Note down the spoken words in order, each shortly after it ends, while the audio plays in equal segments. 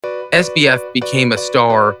SBF became a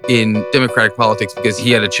star in Democratic politics because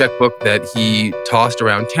he had a checkbook that he tossed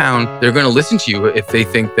around town. They're going to listen to you if they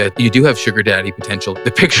think that you do have sugar daddy potential.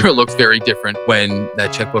 The picture looks very different when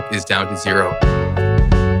that checkbook is down to zero.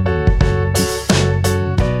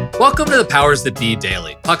 Welcome to the Powers That Be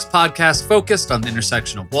Daily, Puck's podcast focused on the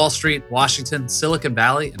intersection of Wall Street, Washington, Silicon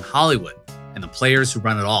Valley, and Hollywood, and the players who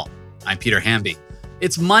run it all. I'm Peter Hamby.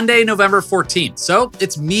 It's Monday, November 14th, so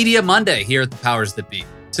it's Media Monday here at the Powers That Be.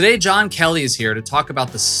 Today, John Kelly is here to talk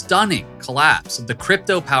about the stunning collapse of the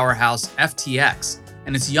crypto powerhouse FTX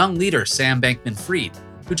and its young leader, Sam Bankman-Fried,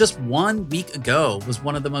 who just 1 week ago was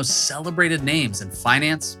one of the most celebrated names in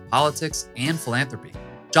finance, politics, and philanthropy.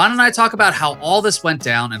 John and I talk about how all this went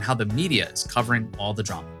down and how the media is covering all the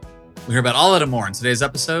drama. We'll hear about all that and more in today's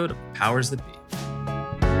episode of Powers That Be.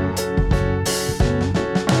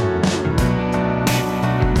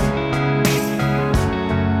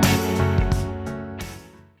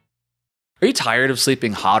 Are you tired of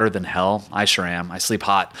sleeping hotter than hell? I sure am. I sleep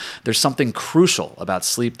hot. There's something crucial about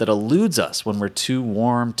sleep that eludes us when we're too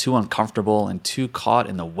warm, too uncomfortable, and too caught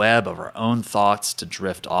in the web of our own thoughts to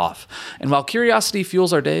drift off. And while curiosity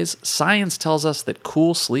fuels our days, science tells us that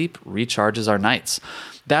cool sleep recharges our nights.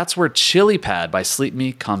 That's where ChiliPad by Sleep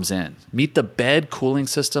Me comes in. Meet the bed cooling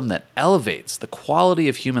system that elevates the quality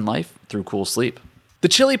of human life through cool sleep. The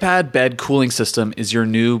ChiliPad bed cooling system is your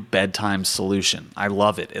new bedtime solution. I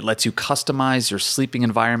love it. It lets you customize your sleeping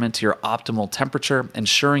environment to your optimal temperature,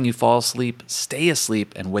 ensuring you fall asleep, stay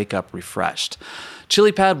asleep, and wake up refreshed.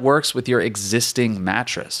 ChiliPad works with your existing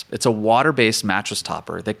mattress. It's a water-based mattress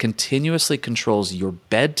topper that continuously controls your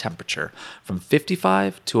bed temperature from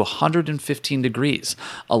 55 to 115 degrees,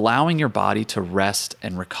 allowing your body to rest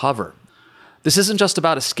and recover. This isn't just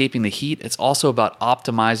about escaping the heat, it's also about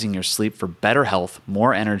optimizing your sleep for better health,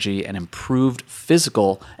 more energy, and improved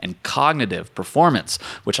physical and cognitive performance,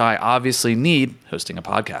 which I obviously need hosting a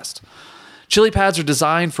podcast. ChiliPads are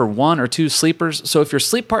designed for 1 or 2 sleepers, so if your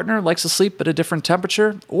sleep partner likes to sleep at a different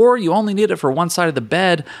temperature, or you only need it for one side of the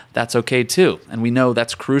bed, that's okay too, and we know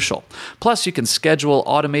that's crucial. Plus, you can schedule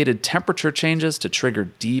automated temperature changes to trigger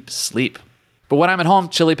deep sleep. But when I'm at home,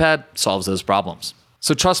 ChiliPad solves those problems.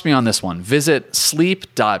 So trust me on this one. Visit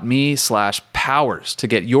sleep.me/powers to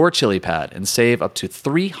get your ChiliPad and save up to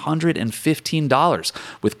 $315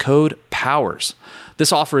 with code POWERS.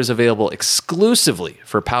 This offer is available exclusively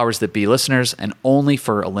for Powers That Be listeners and only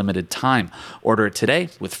for a limited time. Order it today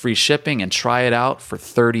with free shipping and try it out for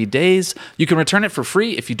 30 days. You can return it for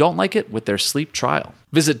free if you don't like it with their sleep trial.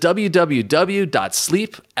 Visit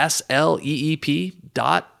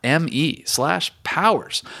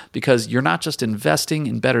www.sleep.me/powers because you're not just investing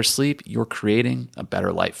in better sleep, you're creating a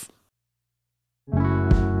better life.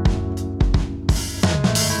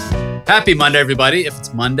 Happy Monday, everybody. If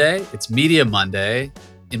it's Monday, it's Media Monday,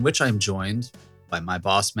 in which I'm joined by my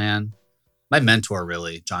boss man, my mentor,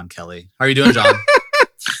 really, John Kelly. How are you doing, John?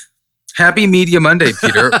 Happy Media Monday,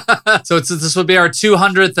 Peter. So this would be our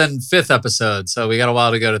 205th episode. So we got a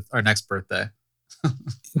while to go to our next birthday.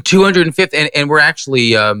 205th, and we're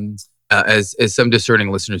actually, as some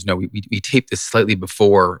discerning listeners know, we tape this slightly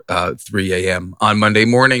before 3 a.m. on Monday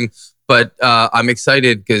morning. But I'm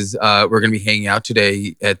excited because we're going to be hanging out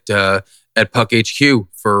today at Puck HQ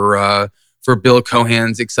for Bill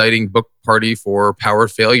Cohan's exciting book party for Power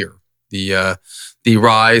Failure, the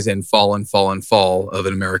rise and fall of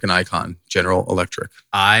an American icon, General Electric.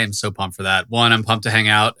 I am so pumped for that. One, I'm pumped to hang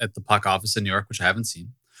out at the Puck office in New York, which I haven't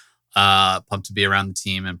seen. Pumped to be around the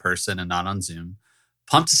team in person and not on Zoom.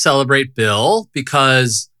 Pumped to celebrate Bill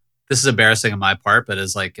because this is embarrassing on my part, but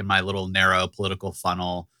as like in my little narrow political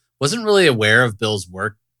funnel, wasn't really aware of Bill's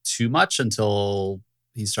work too much until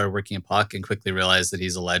he started working at Puck and quickly realized that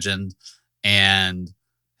he's a legend and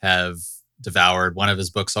have devoured one of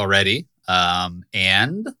his books already.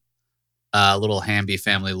 And a little Hamby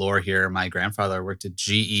family lore here. My grandfather worked at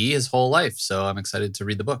GE his whole life, so I'm excited to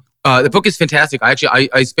read the book. The book is fantastic.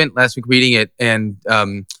 I spent last week reading it, and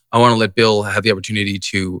I want to let Bill have the opportunity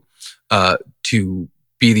to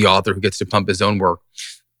be the author who gets to pump his own work.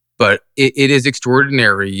 But it is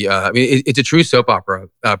extraordinary. It's a true soap opera,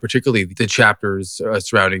 particularly the chapters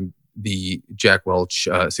surrounding the Jack Welch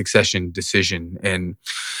succession decision. And,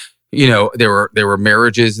 there were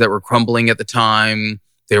marriages that were crumbling at the time.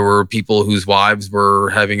 There were people whose wives were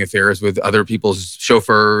having affairs with other people's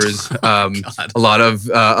chauffeurs. A lot of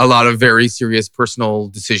very serious personal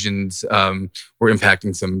decisions were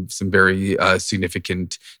impacting some very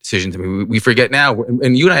significant decisions. I mean, we forget now,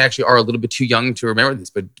 and you and I actually are a little bit too young to remember this,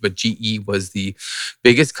 but GE was the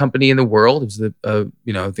biggest company in the world. It was I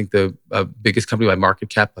think the biggest company by market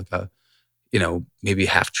cap, like maybe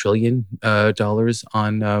 $500 billion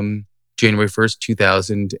on January 1st,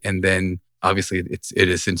 2000. And then obviously it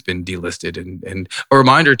has since been delisted. And a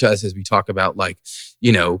reminder to us as we talk about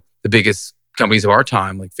the biggest companies of our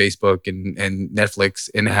time, like Facebook and Netflix,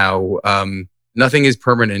 and how nothing is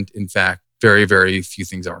permanent. In fact, very, very few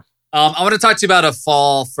things are. I want to talk to you about a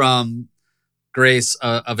fall from grace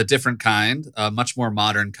of a different kind, a much more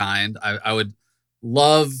modern kind. I would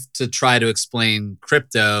love to try to explain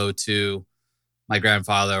crypto to my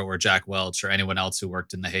grandfather or Jack Welch or anyone else who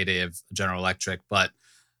worked in the heyday of General Electric. But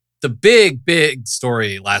the big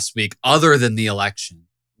story last week, other than the election,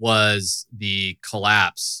 was the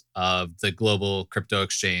collapse of the global crypto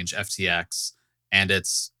exchange, FTX, and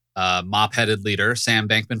its mop-headed leader, Sam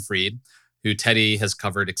Bankman-Fried, who Teddy has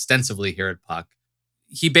covered extensively here at Puck.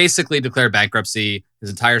 He basically declared bankruptcy. His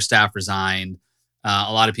entire staff resigned.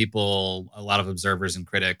 A lot of people, a lot of observers and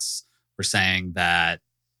critics were saying that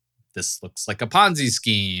this looks like a Ponzi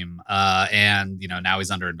scheme. And now he's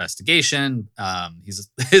under investigation.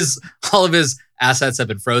 All of his assets have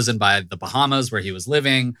been frozen by the Bahamas where he was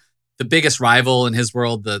living. The biggest rival in his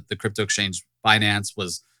world, the crypto exchange Binance,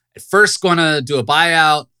 was at first going to do a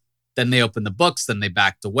buyout. Then they opened the books, then they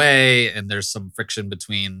backed away, and there's some friction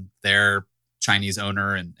between their Chinese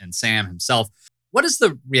owner and Sam himself. What has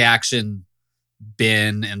the reaction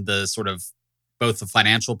been in the sort of both the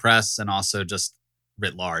financial press and also just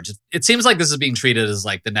writ large? It seems like this is being treated as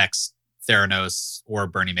like the next Theranos or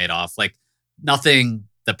Bernie Madoff. Like nothing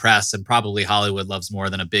the press and probably Hollywood loves more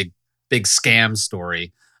than a big scam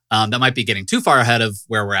story. That might be getting too far ahead of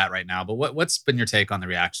where we're at right now. But what's been your take on the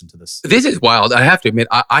reaction to this? This is wild. I have to admit,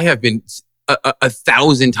 I have been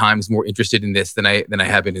 1,000 times more interested in this than I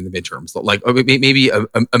have been in the midterms. Like maybe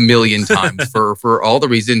a million times for all the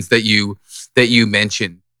reasons that you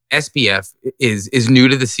mentioned. SBF is new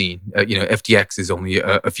to the scene. FTX is only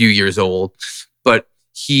a few years old, but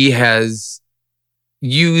he has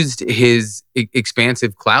used his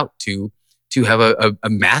expansive clout to have a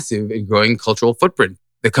massive and growing cultural footprint.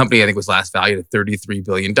 The company, I think, was last valued at $33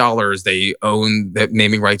 billion. They own the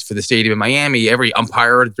naming rights for the stadium in Miami. Every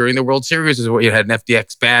umpire during the World Series had an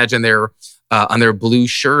FTX badge on their blue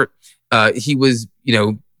shirt. He was,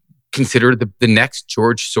 considered the next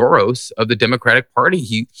George Soros of the Democratic Party.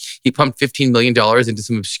 He pumped $15 million into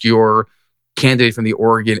some obscure candidate from the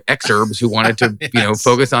Oregon exurbs who wanted to, Yes.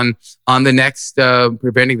 focus on the next,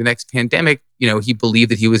 preventing the next pandemic. He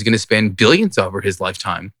believed that he was going to spend billions over his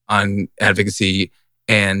lifetime on advocacy.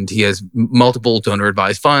 And he has multiple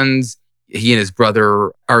donor-advised funds. He and his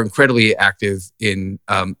brother are incredibly active in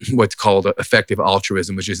what's called effective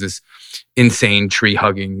altruism, which is this insane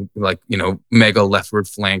tree-hugging, mega leftward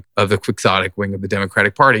flank of the quixotic wing of the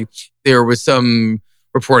Democratic Party. There was some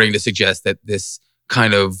reporting to suggest that this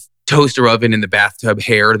kind of toaster oven in the bathtub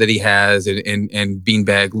hair that he has and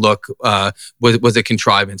beanbag look was a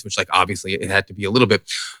contrivance, which obviously it had to be a little bit.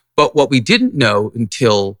 But what we didn't know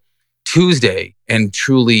until Tuesday and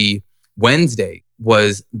truly Wednesday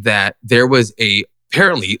was that there was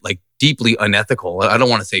apparently deeply unethical, I don't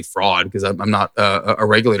want to say fraud because I'm not a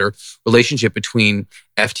regulator, relationship between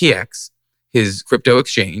FTX, his crypto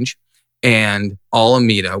exchange, and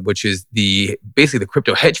Alameda, which is basically the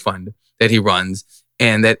crypto hedge fund that he runs,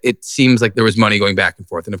 and that it seems like there was money going back and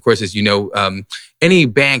forth. And of course, as you know, any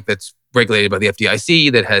bank that's regulated by the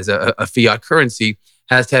FDIC that has a fiat currency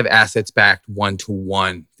has to have assets backed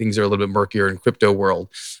 1-to-1. Things are a little bit murkier in crypto world.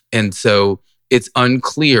 And so it's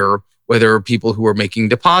unclear whether people who are making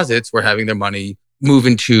deposits were having their money move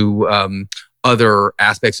into other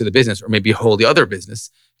aspects of the business or maybe wholly other business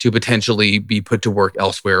to potentially be put to work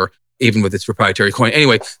elsewhere, even with its proprietary coin.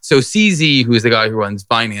 Anyway, so CZ, who is the guy who runs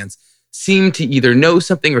Binance, seemed to either know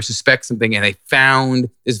something or suspect something, and they found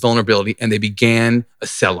this vulnerability and they began a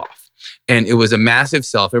sell-off. And it was a massive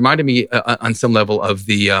sell-off. It reminded me on some level of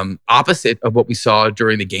the opposite of what we saw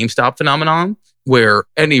during the GameStop phenomenon, where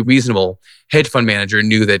any reasonable hedge fund manager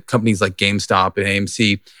knew that companies like GameStop and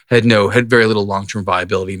AMC had very little long-term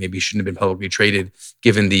viability, maybe shouldn't have been publicly traded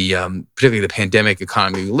given the particularly the pandemic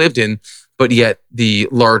economy we lived in. But yet the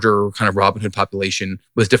larger kind of Robinhood population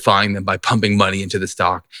was defying them by pumping money into the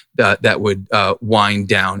stock that would wind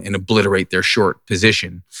down and obliterate their short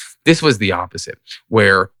position. This was the opposite,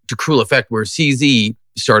 where to cruel effect, where CZ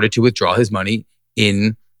started to withdraw his money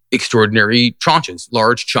in extraordinary tranches,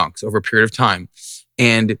 large chunks over a period of time.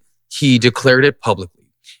 And he declared it publicly.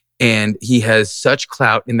 And he has such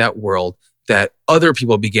clout in that world that other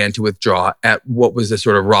people began to withdraw at what was a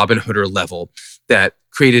sort of Robin Hooder level that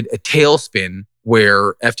created a tailspin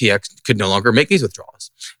where FTX could no longer make these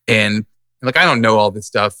withdrawals. And Like, I don't know all this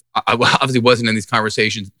stuff. I obviously wasn't in these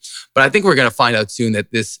conversations, but I think we're going to find out soon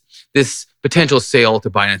that this potential sale to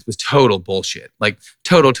Binance was total bullshit. Like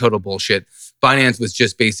total bullshit. Binance was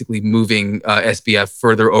just basically moving SBF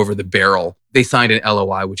further over the barrel. They signed an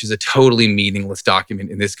LOI, which is a totally meaningless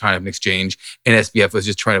document in this kind of an exchange. And SBF was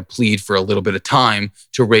just trying to plead for a little bit of time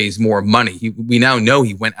to raise more money. We now know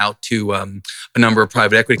he went out to a number of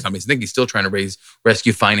private equity companies. I think he's still trying to raise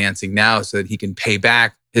rescue financing now so that he can pay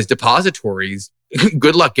back his depositories.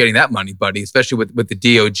 Good luck getting that money, buddy, especially with the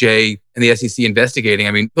DOJ and the SEC investigating.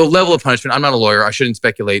 I mean, the level of punishment, I'm not a lawyer, I shouldn't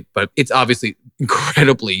speculate, but it's obviously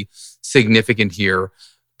incredibly significant here.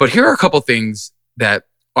 But here are a couple things that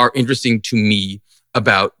are interesting to me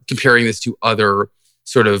about comparing this to other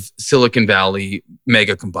sort of Silicon Valley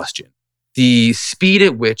mega combustion. The speed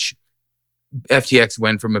at which FTX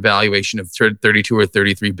went from a valuation of 32 or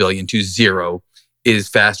 33 billion to zero is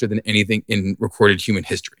faster than anything in recorded human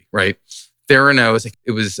history, right? Theranos,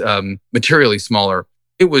 it was materially smaller.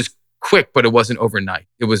 It was quick, but it wasn't overnight.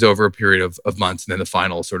 It was over a period of months. And then the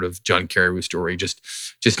final sort of John Carreyrou story just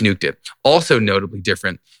nuked it. Also notably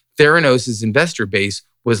different, Theranos' investor base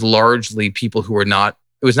was largely people who were not,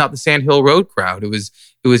 it was not the Sand Hill Road crowd. It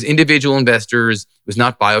was individual investors. It was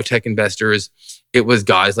not biotech investors. It was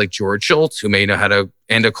guys like George Shultz, who may know how to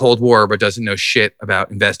end a Cold War, but doesn't know shit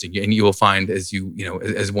about investing. And you will find as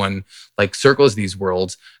as one like circles these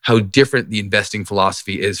worlds, how different the investing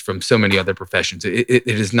philosophy is from so many other professions. It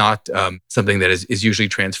is not something that is usually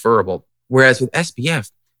transferable. Whereas with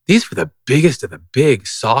SBF, these were the biggest of the big.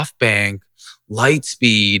 SoftBank,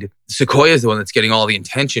 Lightspeed, Sequoia is the one that's getting all the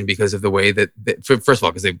attention because of the way that first of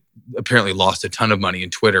all, because they apparently lost a ton of money in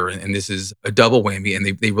Twitter, and this is a double whammy.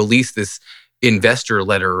 And they released this investor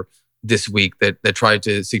letter this week that tried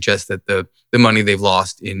to suggest that the money they've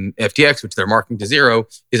lost in FTX, which they're marking to zero,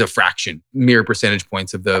 is a fraction, mere percentage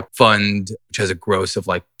points of the fund, which has a gross of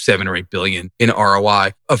like 7 or 8 billion in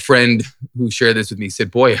ROI. A friend who shared this with me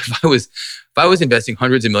said, boy, if I was investing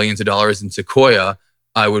hundreds of millions of dollars in Sequoia,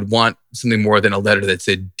 I would want something more than a letter that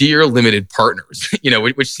said, "Dear limited partners,"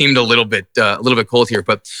 which seemed a little bit cold here.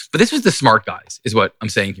 But this was the smart guys, is what I'm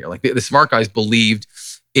saying here. Like the smart guys believed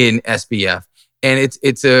in SBF. And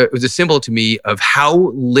it was a symbol to me of how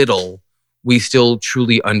little we still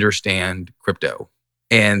truly understand crypto.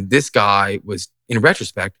 And this guy was, in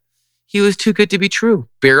retrospect, he was too good to be true.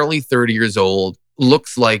 Barely 30 years old,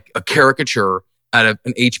 looks like a caricature out of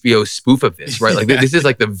an HBO spoof of this, right? Like this is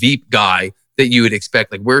like the Veep guy that you would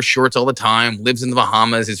expect, like wears shorts all the time, lives in the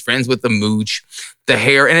Bahamas, is friends with the mooch, the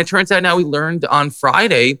hair. And it turns out now we learned on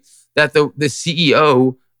Friday that the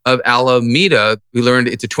CEO of Alameda, we learned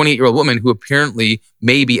it's a 28-year-old woman who apparently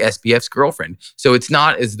may be SBF's girlfriend. So it's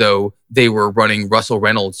not as though they were running Russell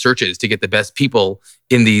Reynolds searches to get the best people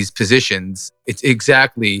in these positions. It's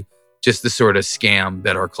exactly just the sort of scam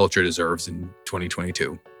that our culture deserves in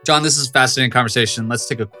 2022. John, this is a fascinating conversation. Let's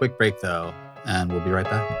take a quick break though, and we'll be right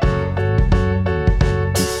back.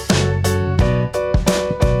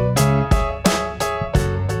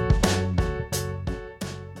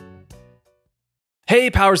 Hey,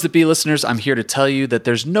 Powers That Be listeners, I'm here to tell you that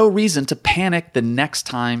there's no reason to panic the next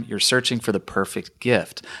time you're searching for the perfect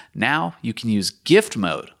gift. Now you can use gift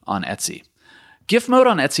mode on Etsy. Gift mode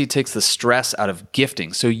on Etsy takes the stress out of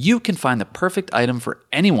gifting so you can find the perfect item for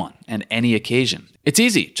anyone and any occasion. It's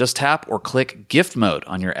easy. Just tap or click gift mode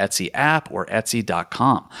on your Etsy app or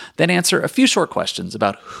Etsy.com. Then answer a few short questions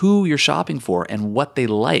about who you're shopping for and what they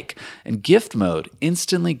like. And gift mode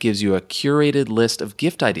instantly gives you a curated list of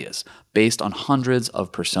gift ideas based on hundreds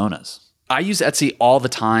of personas. I use Etsy all the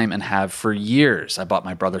time and have for years. I bought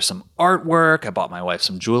my brother some artwork. I bought my wife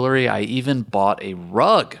some jewelry. I even bought a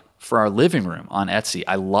rug for our living room on Etsy.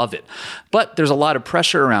 I love it. But there's a lot of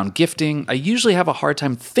pressure around gifting. I usually have a hard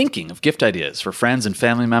time thinking of gift ideas for friends and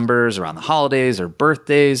family members around the holidays or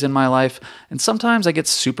birthdays in my life. And sometimes I get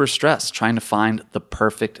super stressed trying to find the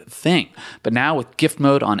perfect thing. But now with gift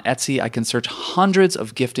mode on Etsy, I can search hundreds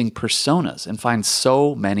of gifting personas and find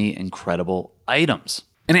so many incredible items.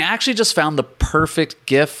 And I actually just found the perfect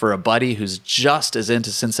gift for a buddy who's just as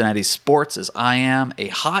into Cincinnati sports as I am, a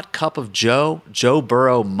hot cup of Joe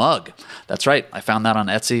Burrow mug. That's right, I found that on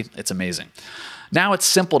Etsy. It's amazing. Now it's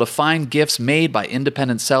simple to find gifts made by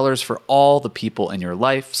independent sellers for all the people in your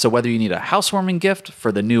life. So whether you need a housewarming gift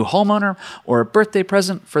for the new homeowner or a birthday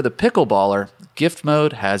present for the pickleballer, Gift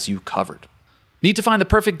Mode has you covered. Need to find the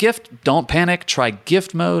perfect gift? Don't panic. Try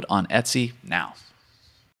Gift Mode on Etsy now.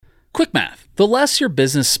 Quick math. The less your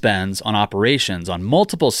business spends on operations, on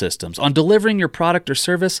multiple systems, on delivering your product or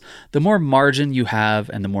service, the more margin you have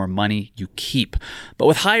and the more money you keep. But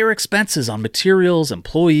with higher expenses on materials,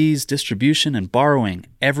 employees, distribution, and borrowing,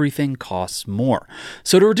 everything costs more.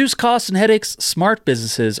 So to reduce costs and headaches, smart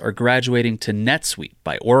businesses are graduating to NetSuite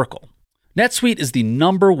by Oracle. NetSuite is the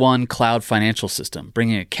 #1 cloud financial system,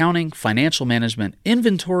 bringing accounting, financial management,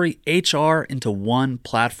 inventory, HR into one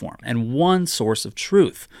platform and one source of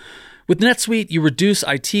truth. With NetSuite, you reduce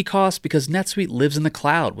IT costs because NetSuite lives in the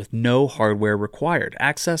cloud with no hardware required,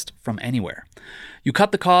 accessed from anywhere. You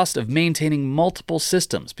cut the cost of maintaining multiple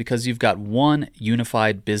systems because you've got one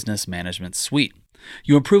unified business management suite.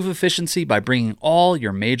 You improve efficiency by bringing all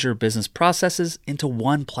your major business processes into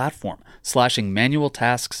one platform, slashing manual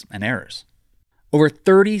tasks and errors. Over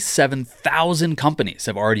 37,000 companies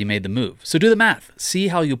have already made the move. So do the math. See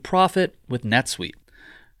how you profit with NetSuite.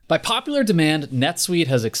 By popular demand, NetSuite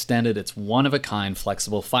has extended its one-of-a-kind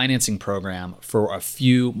flexible financing program for a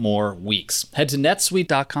few more weeks. Head to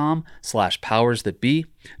netsuite.com/powersthatbe,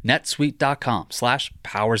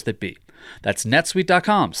 netsuite.com/powersthatbe. That's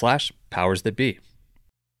netsuite.com/powersthatbe.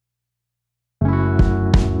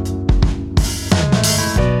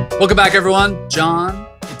 Welcome back, everyone. John,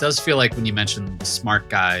 it does feel like when you mentioned smart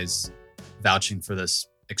guys vouching for this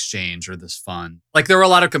exchange or this fund, like there were a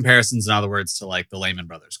lot of comparisons, in other words, to like the Lehman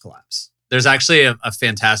Brothers collapse. There's actually a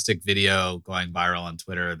fantastic video going viral on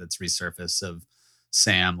Twitter that's resurfaced of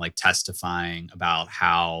Sam like testifying about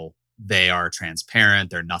how they are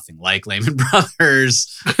transparent. They're nothing like Lehman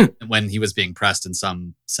Brothers when he was being pressed in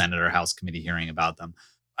some Senate or House committee hearing about them.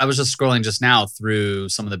 I was just scrolling just now through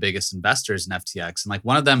some of the biggest investors in FTX. And like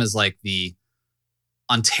one of them is like the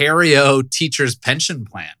Ontario Teachers Pension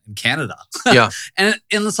Plan in Canada. Yeah. and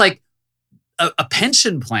it's like a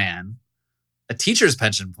pension plan, a teacher's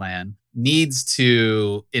pension plan needs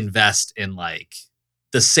to invest in like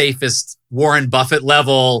the safest Warren Buffett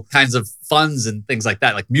level kinds of funds and things like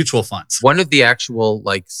that, like mutual funds. One of the actual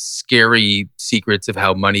like scary secrets of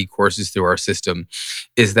how money courses through our system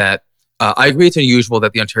is that I agree it's unusual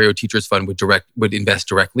that the Ontario Teachers Fund would invest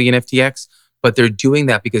directly in FTX, but they're doing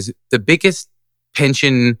that because the biggest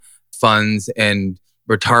pension funds and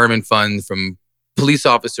retirement funds from police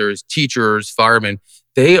officers, teachers, firemen,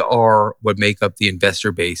 they are what make up the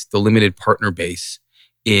investor base, the limited partner base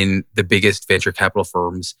in the biggest venture capital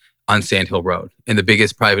firms on Sand Hill Road and the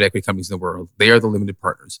biggest private equity companies in the world. They are the limited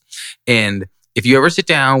partners. And if you ever sit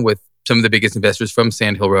down with some of the biggest investors from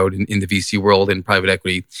Sand Hill Road in the VC world and private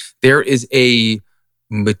equity, there is a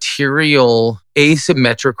material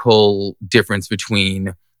asymmetrical difference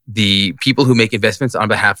between the people who make investments on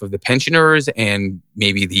behalf of the pensioners and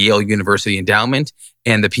maybe the Yale University endowment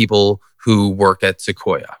and the people who work at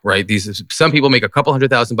Sequoia, right? Some people make a couple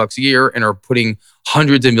 $100,000 a year and are putting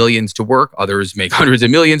hundreds of millions to work. Others make hundreds of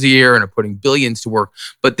millions a year and are putting billions to work.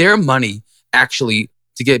 But their money actually,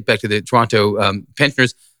 to get back to the Toronto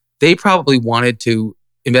pensioners, they probably wanted to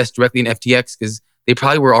invest directly in FTX because they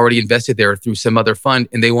probably were already invested there through some other fund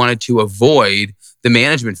and they wanted to avoid the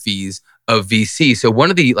management fees of VC. So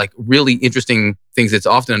one of the like really interesting things that's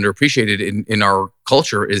often underappreciated in our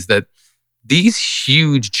culture is that these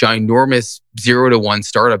huge, ginormous 0 to 1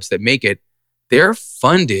 startups that make it, they're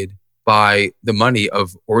funded by the money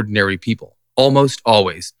of ordinary people, almost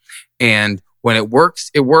always. And when it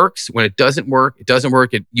works, it works. When it doesn't work, it doesn't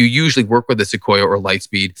work. You usually work with a Sequoia or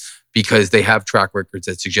Lightspeed because they have track records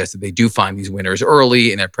that suggest that they do find these winners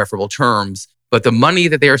early and at preferable terms. But the money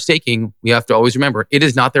that they are staking, we have to always remember, it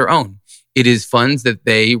is not their own. It is funds that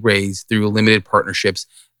they raise through limited partnerships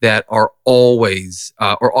that are always,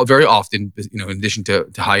 or very often, in addition to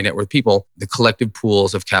high net worth people, the collective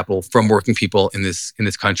pools of capital from working people in this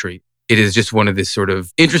country. It is just one of these sort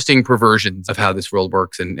of interesting perversions of how this world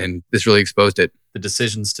works, and this really exposed it. The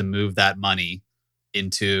decisions to move that money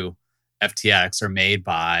into FTX are made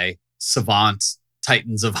by savant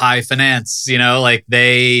titans of high finance. Like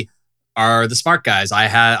they are the smart guys.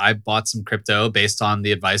 I bought some crypto based on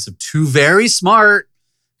the advice of two very smart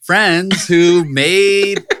friends who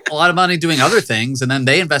made a lot of money doing other things. And then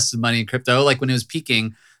they invested money in crypto, like when it was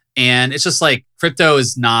peaking. And it's just like crypto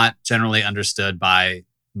is not generally understood by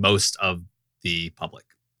most of the public.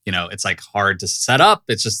 It's like hard to set up.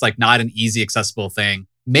 It's just like not an easy, accessible thing.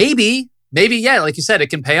 Maybe, yeah, like you said, it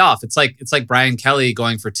can pay off. It's like Brian Kelly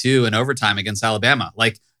going for 2 in overtime against Alabama.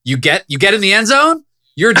 Like you get in the end zone,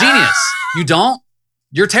 you're a genius. You don't,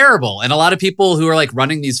 you're terrible. And a lot of people who are like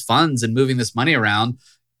running these funds and moving this money around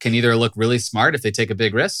can either look really smart if they take a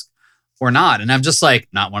big risk or not. And I'm just like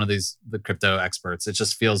not one of the crypto experts. It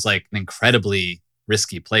just feels like an incredibly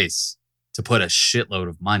risky place to put a shitload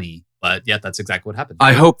of money But yet that's exactly what happened.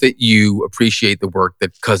 I hope that you appreciate the work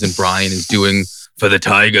that cousin Brian is doing for the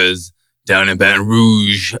Tigers down in Baton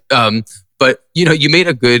Rouge. But you made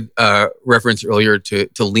a good reference earlier to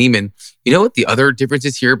Lehman. You know what the other difference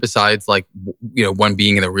is here besides one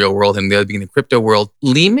being in the real world and the other being in the crypto world?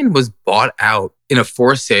 Lehman was bought out in a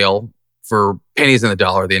forced sale for pennies on the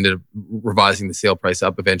dollar. They ended up revising the sale price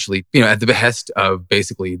up eventually, at the behest of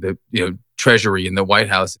basically the Treasury and the White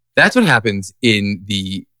House. That's what happens in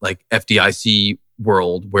the FDIC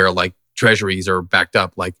world where treasuries are backed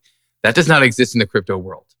up. That does not exist in the crypto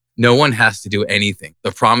world. No one has to do anything.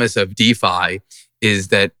 The promise of DeFi is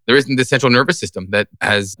that there isn't the central nervous system that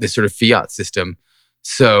has this sort of fiat system.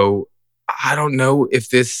 So I don't know if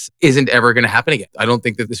this isn't ever going to happen again. I don't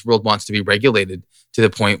think that this world wants to be regulated to the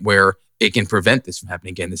point where it can prevent this from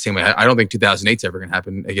happening again the same way. I don't think 2008 is ever going to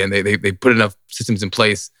happen again. They put enough systems in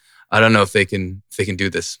place. I don't know if they can do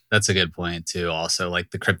this. That's a good point too. Also,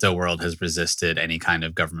 the crypto world has resisted any kind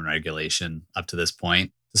of government regulation up to this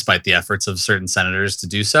point, despite the efforts of certain senators to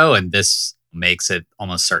do so. And this makes it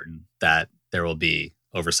almost certain that there will be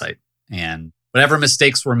oversight. And whatever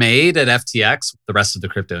mistakes were made at FTX, the rest of the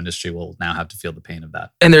crypto industry will now have to feel the pain of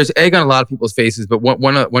that. And there's egg on a lot of people's faces, but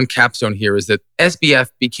one capstone here is that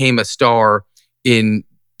SBF became a star in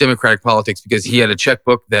Democratic politics because he had a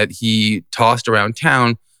checkbook that he tossed around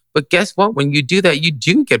town. But guess what? When you do that, you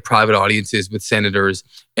do get private audiences with senators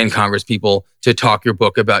and congresspeople to talk your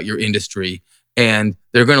book about your industry. And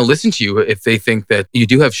they're going to listen to you if they think that you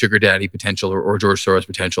do have sugar daddy potential or George Soros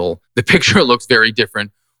potential. The picture looks very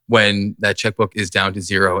different when that checkbook is down to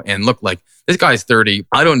zero. And look, this guy's 30.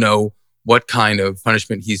 I don't know what kind of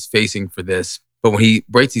punishment he's facing for this. But when he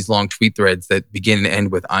writes these long tweet threads that begin and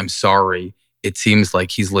end with, "I'm sorry," it seems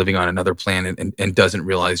like he's living on another planet and doesn't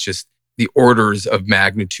realize just the orders of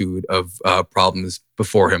magnitude of problems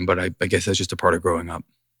before him. But I guess that's just a part of growing up.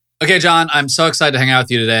 Okay, John, I'm so excited to hang out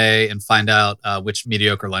with you today and find out which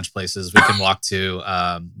mediocre lunch places we can walk to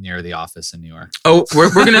near the office in New York. Oh,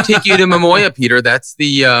 we're going to take you to Momoya, Peter. That's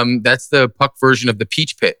the puck version of the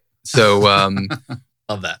Peach Pit. So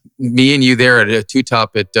love that. Me and you there at a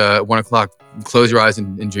two-top at 1:00. Close your eyes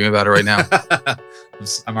and dream about it right now.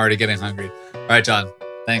 I'm already getting hungry. All right, John.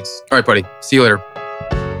 Thanks. All right, buddy. See you later.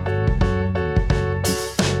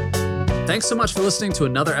 Thanks so much for listening to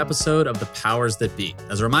another episode of The Powers That Be.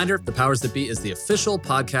 As a reminder, The Powers That Be is the official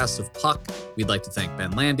podcast of Puck. We'd like to thank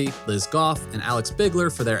Ben Landy, Liz Goff, and Alex Bigler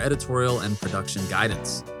for their editorial and production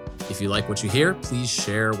guidance. If you like what you hear, please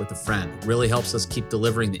share with a friend. It really helps us keep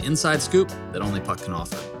delivering the inside scoop that only Puck can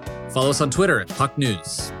offer. Follow us on Twitter at Puck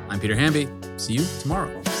News. I'm Peter Hamby. See you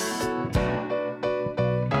tomorrow.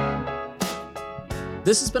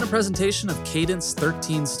 This has been a presentation of Cadence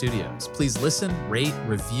 13 Studios. Please listen, rate,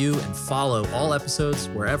 review, and follow all episodes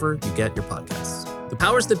wherever you get your podcasts. The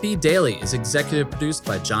Powers That Be Daily is executive produced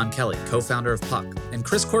by John Kelly, co-founder of Puck, and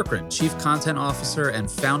Chris Corcoran, chief content officer and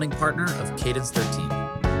founding partner of Cadence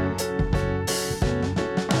 13.